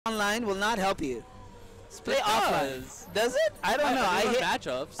Online will not help you. Let's play offline. Does it? I don't know. I hate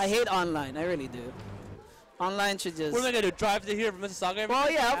matchups. I hate online. I really do. Online should just. What am I gonna do? Drive to here from Mississauga? Well,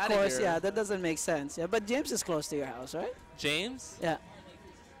 yeah, of course, yeah. That doesn't make sense. Yeah, but James is close to your house, right? James? Yeah.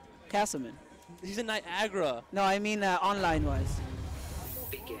 Castleman. He's in Niagara. No, I mean online-wise.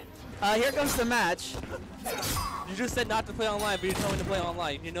 Begin. Here comes the match. You just said not to play online, but you told me to play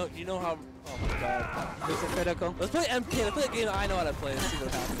online. You know how. Oh my god. It's a critical. Let's play MK. Let's play a game I know how to play. Let's see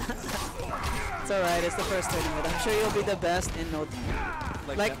what happens. It's alright. It's the first tournament. I'm sure you'll be the best in no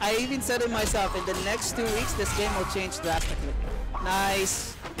time. Like I even said it myself. In the next 2 weeks, this game will change drastically.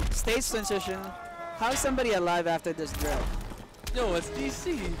 Nice stage transition. How's somebody alive after this drill? No, it's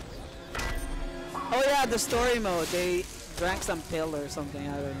DC. Oh yeah, the story mode. They drank some pill or something.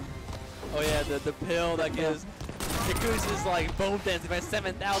 I don't know. Oh yeah, the pill that gives Yakuza's like bone dancing by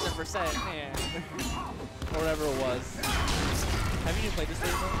 7,000%. Man. Or whatever it was. Have you played this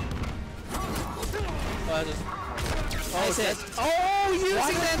game though? Oh, I just. Oh, using the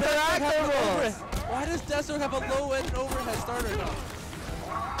interactables! Why does Deathstroke have a low and overhead starter now?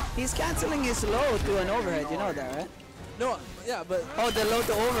 He's canceling his low to an overhead, you know that, right? No, yeah, but. Oh, the low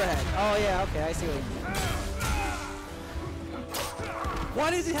to overhead. Oh, yeah, okay, I see what you mean.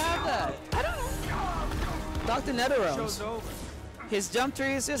 Why does he have that? I don't know. Dr. NetherRealms. His jump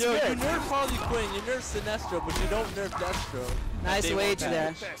tree is just good. good. You nerf Harley Quinn, you nerf Sinestro, but you don't nerf Deathstroke. Nice wage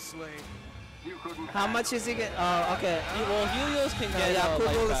there. How much is he get? Oh, okay. Well, Helios can get yeah,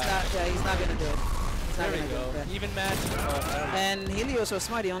 Kugel is not. Yeah, he's not gonna do it. There we go. Even match. And Helios was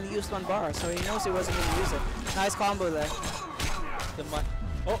smart. He only used 1 bar, so he knows he wasn't gonna use it. Nice combo there.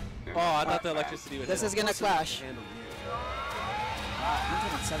 Oh, I thought the electricity would. This is gonna clash.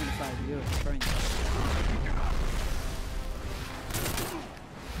 175 euros. Very nice.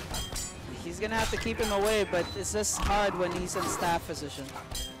 He's gonna have to keep him away, but it's just hard when he's in staff position.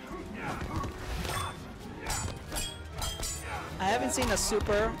 I haven't seen a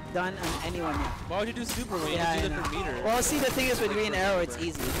super done on anyone yet. Why would you do super when you do different meter? Well, see, the thing is with Green Arrow, it's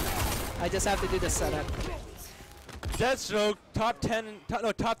easy. I just have to do the setup. Deathstroke, top 10,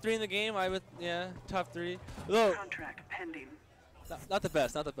 top 3 in the game. Top 3. Look. Contract pending. Not the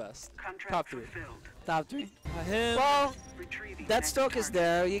best, not the best. Top 3. Top 3. Him. Well, Deathstroke is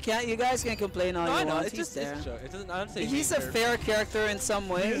there. You guys can complain all you want. He's there. He's a fair character in some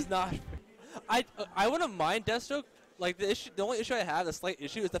way. He's not. I wouldn't mind Deathstroke. Like the only issue I have, the slight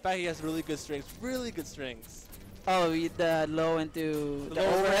issue, is the fact he has really good strings. Really good strings. Oh, the low into the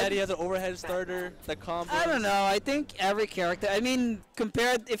overhead. He has an overhead starter. The combo. I don't know. I think every character. I mean,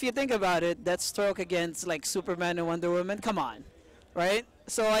 compared, if you think about it, Deathstroke against like Superman and Wonder Woman. Come on, right?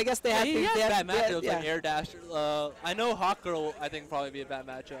 So I guess they have to. He has bad matchups like Air Dash. I know Hawkgirl. I think probably be a bad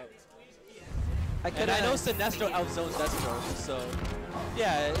matchup. I know Sinestro outzones Deathstroke. So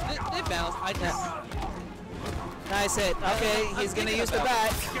yeah, they balance. Nice hit. Okay, he's gonna use the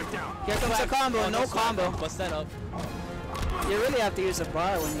bat. Here comes a combo. No combo. What's that up? You really have to use a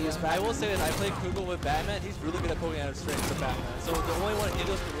bar when you use Batman. I will say that I played Kugel with Batman. He's really good at poking out of strings with Batman. So the only one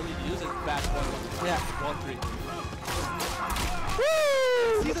Helios can really use is Bat 1-1. Yeah. 1-3.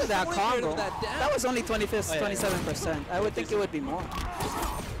 Woo! Look at that combo. That was only 27%. I would think it would be more.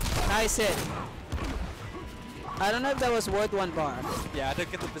 Nice hit. I don't know if that was worth 1 bar. Yeah, to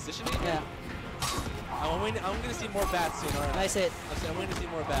get the positioning. Yeah. I'm going to see more bats soon. All right. Nice hit. I'm going to see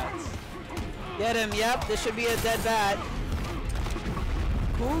more bats. Get him. Yep, this should be a dead bat.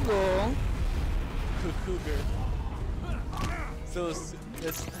 Kugel. Cougar. So it's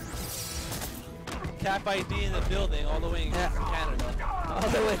Cap ID in the building all the way from Canada. All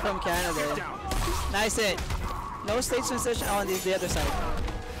the way from Canada. Nice hit. No stage transition on the other side.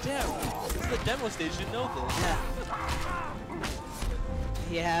 Damn. This is the demo stage. You know this. Yeah.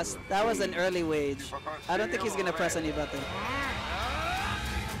 He has. That was an early wage. I don't think he's gonna press any button.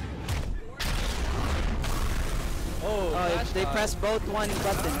 Oh, they pressed both 1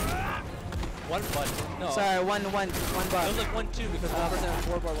 button. 1 button? No. Sorry, one bar. It was like 1-2 because 1 person had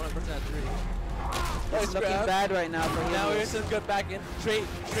 4 bar, 1 person had 3. It's looking bad right now for him. Now here's some good back in trade.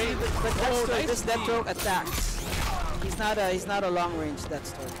 But this Deathstroke attacks. He's not a long range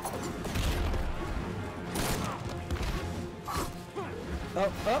Deathstroke. Oh,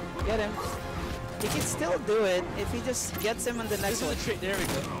 get him. He can still do it if he just gets him on the next one. There we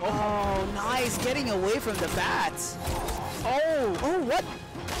go. Oh, nice. Getting away from the bats. Oh, what?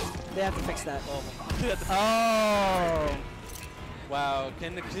 They have to fix that. Oh. Wow.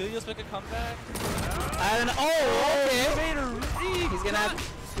 Can the Helios make a comeback? I don't know. Oh, okay. He's going to have...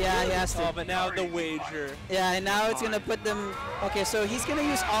 Yeah, he has to. Oh, but now the wager. Yeah, and now it's going to put them... Okay, so he's going to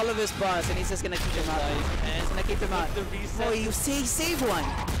use all of his bars, and he's just going to keep him out. And gonna keep him out. The reset. Oh, you saved one.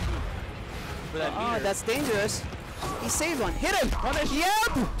 For that Oh, meter. that's dangerous. He saved one. Hit him! Punish.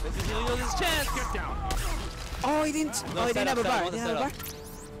 Yep! This is Helios' chance. Get down. Oh, he didn't. No, Oh, he set didn't have up, a bar. set He up, didn't have a bar. set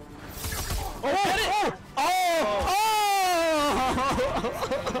Oh, get it! Oh!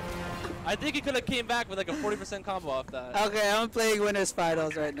 I think he could have came back with like a 40% combo off that. Okay, I'm playing winners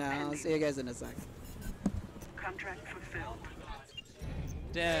finals right now. I'll see you guys in a sec. Contract fulfilled.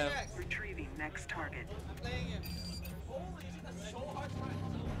 Damn. Retrieving next target.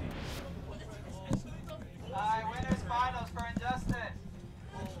 Winners finals for Injustice.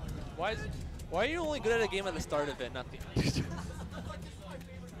 Why are you only good at a game at the start of it, not the end?